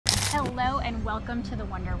Hello and welcome to the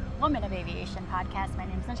Wonder Woman of Aviation podcast. My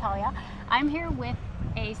name is Natalia. I'm here with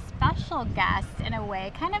a special guest in a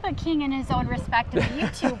way, kind of a king in his own respect in the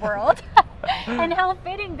YouTube world. And how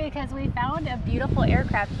fitting, because we found a beautiful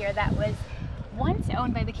aircraft here that was once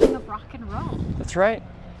owned by the king of rock and roll. That's right.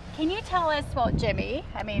 Can you tell us, well, Jimmy,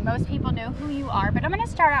 I mean, most people know who you are, but I'm going to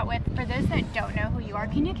start out with, for those that don't know who you are,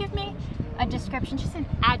 can you give me a description, just an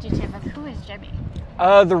adjective of who is Jimmy?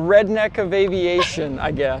 The redneck of aviation, I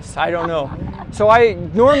guess. I don't know. So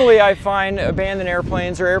normally I find abandoned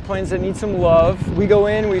airplanes or airplanes that need some love. We go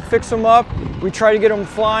in, we fix them up, we try to get them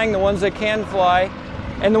flying, the ones that can fly.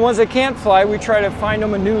 And the ones that can't fly, we try to find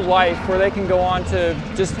them a new life where they can go on to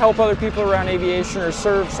just help other people around aviation or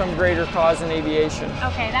serve some greater cause in aviation.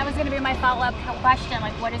 Okay, that was going to be my follow-up question.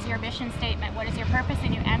 Like, what is your mission statement? What is your purpose?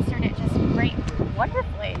 And you answered it just great,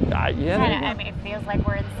 wonderfully. Yeah. I mean, it feels like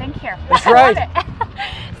we're in sync here. That's right.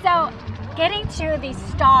 So, getting to the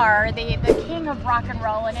star, the king of rock and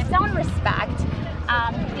roll in its own respect,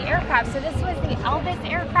 the aircraft. So this was the Elvis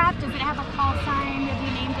aircraft. Does it have a call sign? Have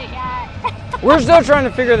you named it yet? We're still trying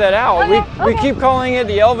to figure that out. Okay, we keep calling it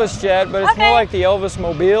the Elvis jet, but it's more like the Elvis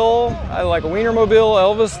mobile, like a Wienermobile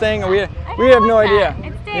Elvis thing. We have no idea.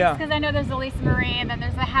 It stinks because I know there's the Lisa Marie and then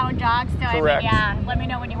there's the Hound Dog. So correct. I mean, let me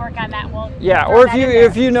know when you work on that. We'll or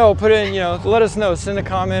if you know, put in, let us know. Send a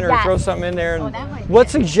comment or throw something in there. And what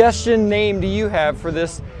suggestion name do you have for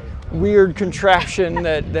this weird contraption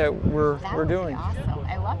that we're doing? Awesome.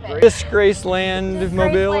 I love it. Disgraceland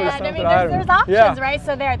Mobile or something. I mean, there's options, right?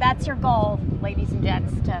 So that's your goal, ladies and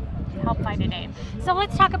gents, to help find a name. So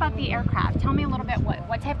let's talk about the aircraft. Tell me a little bit,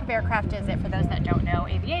 what type of aircraft is it for those that don't know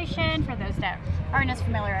aviation, for those that aren't as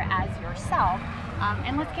familiar as yourself,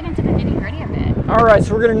 and let's get into the nitty-gritty of it. All right,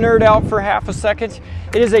 so we're going to nerd out for half a second.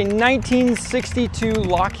 It is a 1962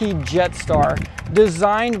 Lockheed Jetstar,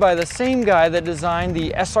 designed by the same guy that designed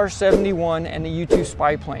the SR-71 and the U-2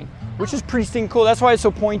 spy plane, which is pretty stinking cool. That's why it's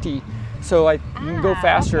so pointy, so I can go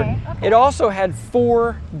faster. Okay. It also had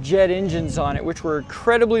 4 jet engines on it, which were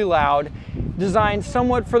incredibly loud, designed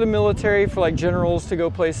somewhat for the military, for like generals to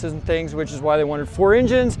go places and things, which is why they wanted 4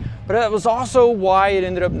 engines, but that was also why it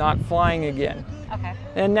ended up not flying again. Okay.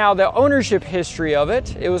 And now the ownership history of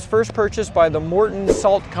it, it was first purchased by the Morton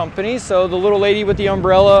Salt Company, so the little lady with the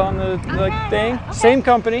umbrella on the thing, same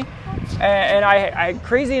company. And I,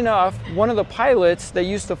 crazy enough, one of the pilots that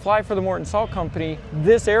used to fly for the Morton Salt Company,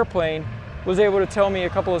 this airplane, was able to tell me a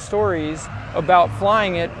couple of stories about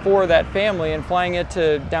flying it for that family and flying it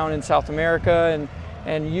to down in South America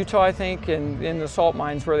and Utah, I think, and in the salt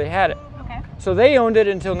mines where they had it. Okay. So they owned it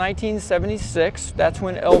until 1976. That's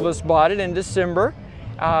when Elvis bought it in December.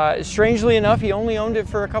 Strangely enough, he only owned it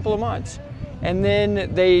for a couple of months. And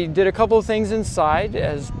then they did a couple of things inside,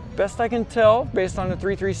 as best I can tell, based on the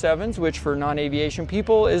 337s, which for non-aviation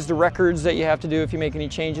people is the records that you have to do if you make any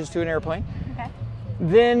changes to an airplane. Okay.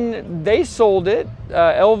 Then they sold it.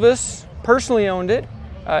 Elvis personally owned it,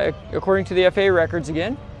 according to the FAA records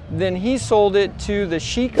again. Then he sold it to the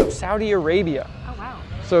Sheikh of Saudi Arabia. Oh, wow.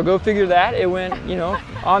 So go figure that. It went,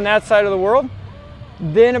 on that side of the world.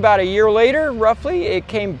 Then about a year later, roughly, it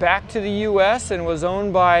came back to the US and was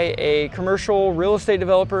owned by a commercial real estate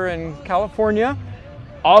developer in California.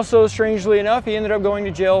 Also, strangely enough, he ended up going to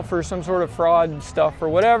jail for some sort of fraud stuff or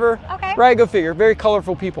whatever. Okay. Right, go figure. Very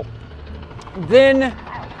colorful people. Then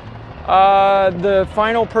the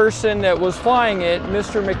final person that was flying it,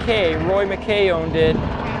 Mr. McKay, Roy McKay owned it.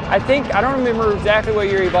 I don't remember exactly what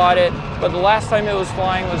year he bought it, but the last time it was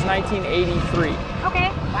flying was 1983. Okay.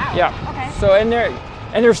 Wow. Yeah. Okay. So,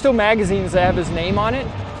 and there's still magazines that have his name on it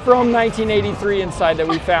from 1983 inside that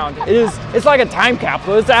we found. It's like a time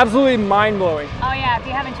capsule. It's absolutely mind-blowing. Oh yeah, if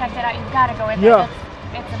you haven't checked it out, you've got to go in there.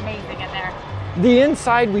 Yeah. It's amazing in there. The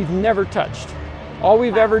inside we've never touched. All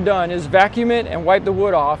we've ever done is vacuum it and wipe the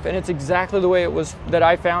wood off, and it's exactly the way it was that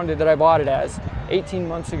I found it, that I bought it as 18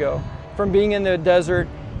 months ago, from being in the desert.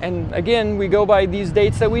 And again, we go by these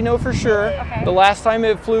dates that we know for sure. Okay. The last time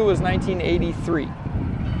it flew was 1983.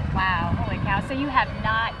 Wow, holy cow. So you have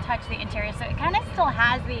not touched the interior, so it kind of still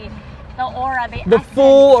has the aura, the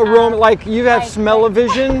full aroma, like you have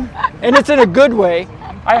smell-o-vision, and it's in a good way.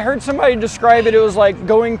 I heard somebody describe it, it was like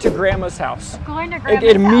going to grandma's house. Going to grandma's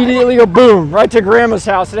It immediately go boom, right to grandma's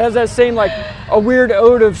house. It has that same, like, a weird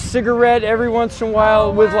ode of cigarette every once in a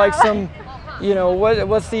while with like some,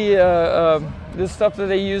 what's the, this stuff that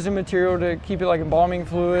they use in material to keep it like embalming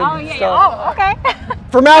fluid. Oh, yeah, oh, okay.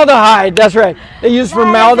 Formaldehyde, that's right. They use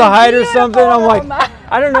formaldehyde or something. I'm like, aroma.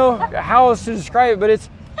 I don't know how else to describe it, but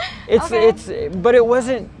but it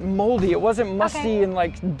wasn't moldy. It wasn't musty and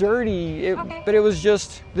like dirty. But it was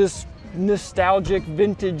just this nostalgic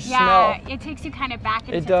vintage yeah, smell. it takes you kind of back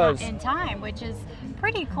into in time, which is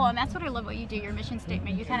pretty cool. And that's what I love what you do, your mission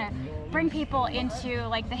statement. You kind of bring people into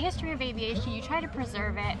like the history of aviation. You try to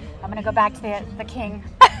preserve it. I'm going to go back to the king.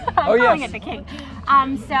 I'm calling it the king.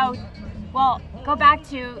 Well, go back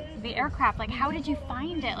to the aircraft. Like, how did you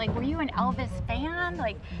find it? Like, were you an Elvis fan?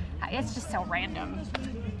 Like, it's just so random.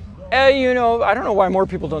 You know, I don't know why more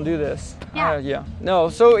people don't do this. Yeah. No,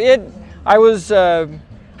 so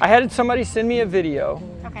I had somebody send me a video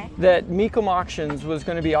that Mecum Auctions was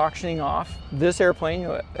going to be auctioning off this airplane,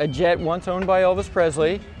 a jet once owned by Elvis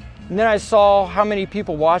Presley. And then I saw how many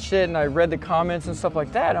people watched it, and I read the comments and stuff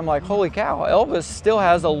like that. I'm like, holy cow, Elvis still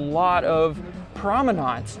has a lot of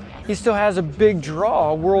provenance. He still has a big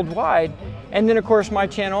draw worldwide. And then of course my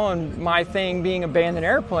channel and my thing being abandoned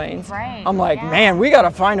airplanes, I'm like, man, we got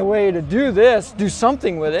to find a way to do this, do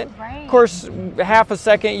something with it. Of course, half a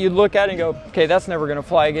second you look at it and go, okay, that's never going to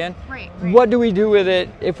fly again. What do we do with it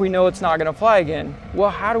if we know it's not going to fly again? Well,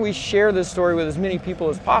 how do we share this story with as many people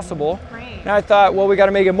as possible? And I thought, well, we got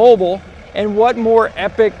to make it mobile. And what more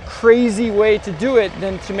epic, crazy way to do it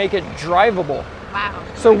than to make it drivable? Wow.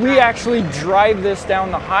 So we actually drive this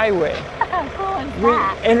down the highway. How cool is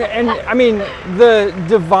that? And I mean, the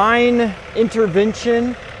divine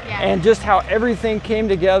intervention and just how everything came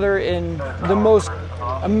together in the most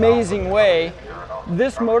amazing way.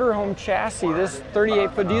 This motorhome chassis, this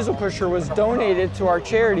 38-foot diesel pusher, was donated to our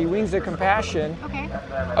charity, Wings of Compassion,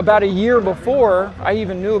 about a year before I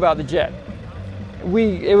even knew about the jet.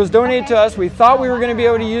 It was donated to us. We thought we were going to be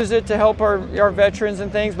able to use it to help our veterans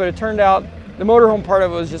and things, but it turned out the motorhome part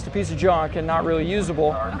of it was just a piece of junk and not really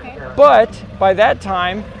usable. But by that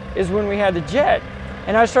time is when we had the jet.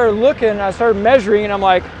 And I started looking, and I started measuring, and I'm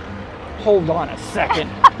like, hold on a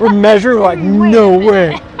second. We're measuring, like, no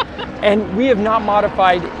way. And we have not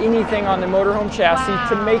modified anything on the motorhome chassis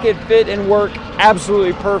to make it fit and work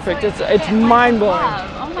absolutely perfect. It's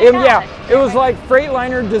mind-blowing. It was like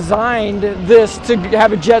Freightliner designed this to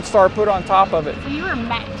have a Jetstar put on top of it. So you were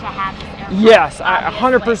meant to have this airplane. Yes, I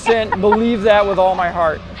 100% believe that with all my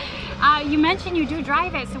heart. You mentioned you do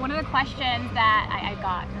drive it, so one of the questions that I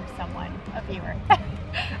got from someone, a viewer,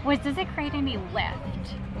 was does it create any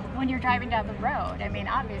lift when you're driving down the road? I mean,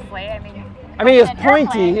 obviously, it's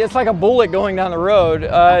pointy. It's like a bullet going down the road.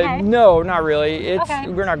 No, not really.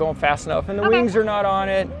 We're not going fast enough, and the wings are not on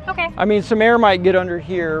it. I mean, some air might get under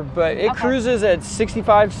here, but it cruises at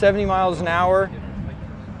 65, 70 miles an hour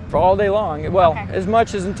for all day long. Well, as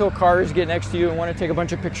much as until cars get next to you and want to take a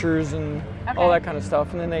bunch of pictures and all that kind of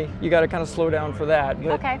stuff, and then you got to kind of slow down for that.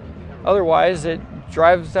 But otherwise, it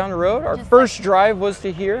drives down the road. Our first drive was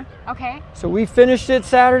to here. So we finished it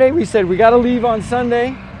Saturday. We said we got to leave on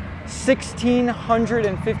Sunday.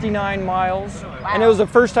 1,659 miles. And it was the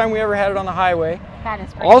first time we ever had it on the highway. That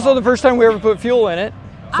is pretty also cool. The first time we ever put fuel in it.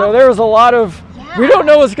 So there was a lot of, we don't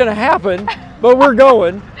know what's going to happen, but we're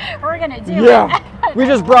going. We're going to do it. We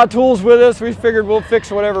just brought tools with us. We figured we'll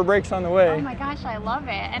fix whatever breaks on the way. Oh my gosh, I love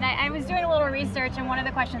it. And I was doing a little research, and one of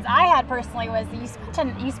the questions I had personally was you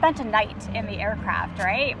spent a night in the aircraft,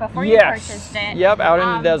 right? Before you purchased it. Yep, out in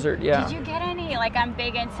the desert, Did you get any, like, I'm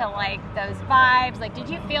big into like those vibes. Like, did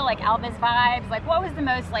you feel like Elvis vibes? Like, what was the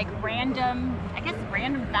most like random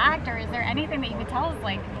fact, or is there anything that you could tell us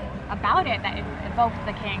like about it that evoked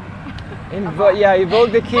the king?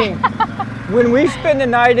 Evoked the king. When we spent the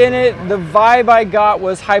night in it, the vibe I got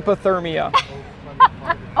was hypothermia.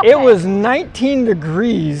 It was 19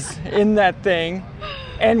 degrees in that thing,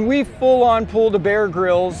 and we full on pulled a Bear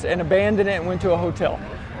Grylls and abandoned it and went to a hotel.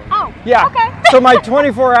 Oh, So my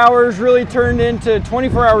 24 hours really turned into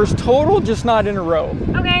 24 hours total, just not in a row.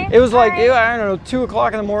 It was like, I don't know, 2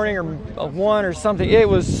 o'clock in the morning or 1 or something. It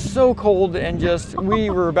was so cold and just, we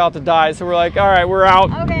were about to die. So we're like, all right, we're out.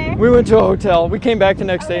 We went to a hotel. We came back the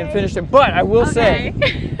next day and finished it. But I will say,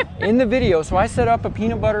 in the video, so I set up a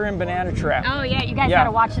peanut butter and banana trap. Oh yeah, you guys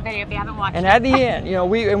gotta watch the video if you haven't watched it. And at the end,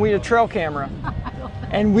 we had a trail camera.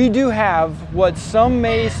 And we do have what some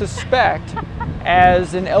may suspect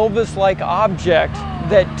as an Elvis-like object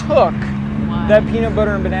that took that peanut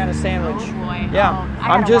butter and banana sandwich. Oh boy. Yeah.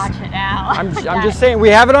 I gotta watch it now. I'm just saying, we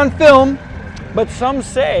have it on film, but some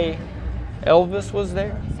say Elvis was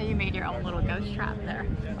there. So you made your own little ghost trap there.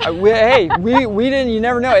 We didn't, you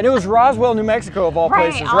never know. And it was Roswell, New Mexico of all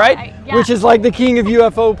places, right? Which is like the king of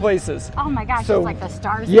UFO places. Oh my gosh, so, it's like the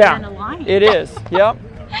stars are aligning. It is, yep.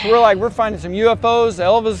 So we're finding some UFOs,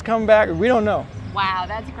 Elvis is coming back, we don't know. Wow,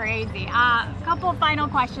 that's crazy. Couple final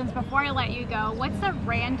questions before I let you go. What's a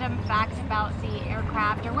random fact about the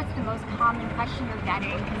aircraft, or what's the most common question you're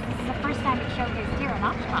getting? Because this is the first time it's showcased here in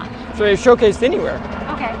Oshkosh. So it's showcased anywhere.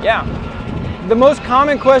 Okay. Yeah. the most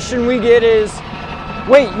common question we get is,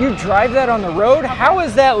 wait, you drive that on the road? How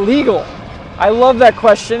is that legal? I love that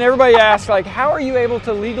question. Everybody asks, like, how are you able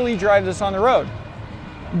to legally drive this on the road?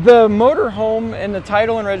 The motorhome and the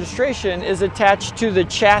title and registration is attached to the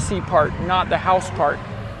chassis part, not the house part.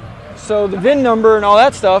 So the VIN number and all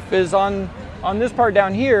that stuff is on this part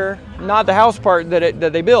down here, not the house part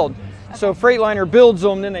that they build. So Freightliner builds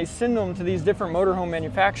them, then they send them to these different motorhome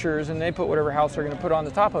manufacturers, and they put whatever house they're going to put on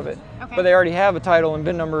the top of it. But they already have a title and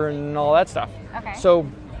VIN number and all that stuff. So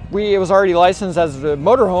it was already licensed as a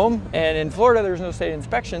motorhome, and in Florida there's no state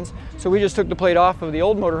inspections, so we just took the plate off of the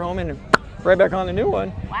old motorhome and right back on the new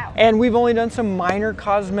one. Wow. And we've only done some minor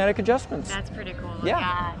cosmetic adjustments. That's pretty cool.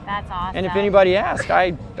 Yeah. That's awesome. And if anybody asks, I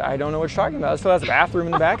don't know what you're talking about. It still has a bathroom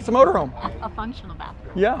in the back. It's a motorhome. A functional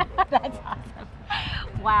bathroom. Yeah. That's awesome.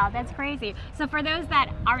 Wow, that's crazy. So for those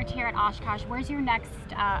that aren't here at Oshkosh, where's your next,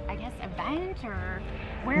 I guess, event, or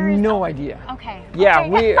where is? No idea. Okay. Yeah,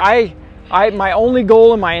 okay. my only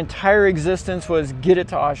goal in my entire existence was get it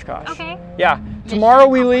to Oshkosh. Okay. Yeah. Tomorrow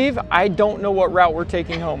we leave. I don't know what route we're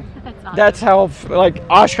taking home. That's awesome. That's how, like,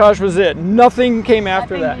 Oshkosh was it. Nothing came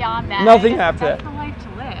after that. Beyond that. Nothing after that. That's the life to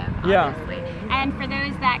live, Yeah. honestly. And for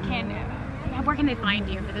those that where can they find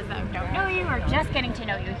you? For those that don't know you or just getting to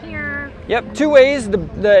know you here? Yep, two ways.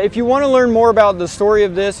 If you want to learn more about the story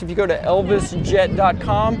of this, if you go to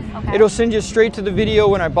elvisjet.com, it'll send you straight to the video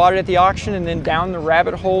when I bought it at the auction, and then down the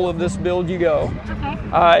rabbit hole of this build you go. Okay.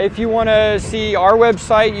 If you want to see our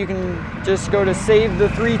website, you can just go to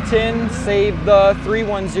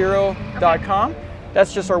savethe310,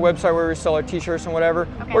 That's just our website where we sell our t-shirts and whatever.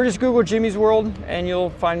 Or just Google Jimmy's World and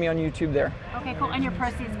you'll find me on YouTube there. Okay, cool. And your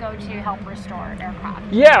proceeds go to help restore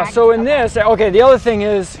aircraft. Yeah, correct? so in this, the other thing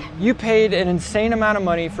is you paid an insane amount of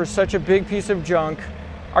money for such a big piece of junk.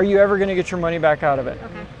 Are you ever going to get your money back out of it?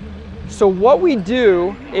 Okay. So what we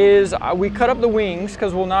do is we cut up the wings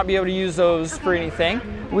because we'll not be able to use those for anything.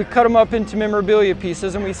 We cut them up into memorabilia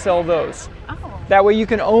pieces and we sell those. That way you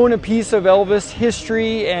can own a piece of Elvis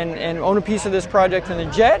history and own a piece of this project in the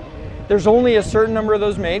jet. There's only a certain number of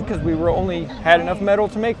those made because we only had enough metal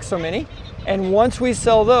to make so many. And once we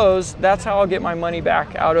sell those, that's how I'll get my money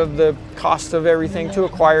back out of the cost of everything to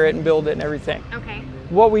acquire it and build it and everything. Okay.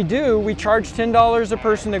 What we do, we charge $10 a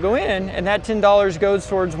person to go in, and that $10 goes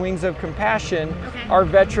towards Wings of Compassion, our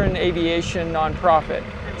veteran aviation nonprofit.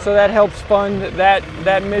 So that helps fund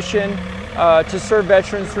that mission to serve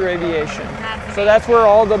veterans through aviation. So that's where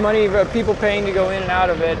all the money of people paying to go in and out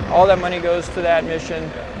of it, all that money goes to that mission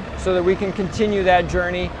so that we can continue that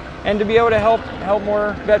journey and to be able to help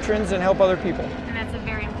more veterans and help other people. And that's a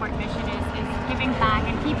very important mission, is giving back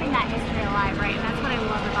and keeping that history alive, right? And that's what I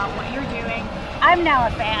love about what you're doing. I'm now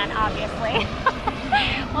a fan, obviously.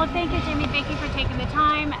 Well, thank you, Jimmy. Thank you for taking the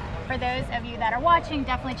time. For those of you that are watching,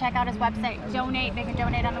 definitely check out his website. Donate. They can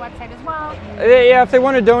donate on the website as well. Yeah, if they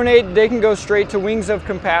want to donate, they can go straight to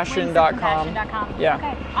wingsofcompassion.com. Wingsofcompassion.com. Yeah.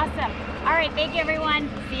 Okay, awesome. All right, thank you, everyone.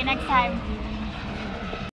 See you next time.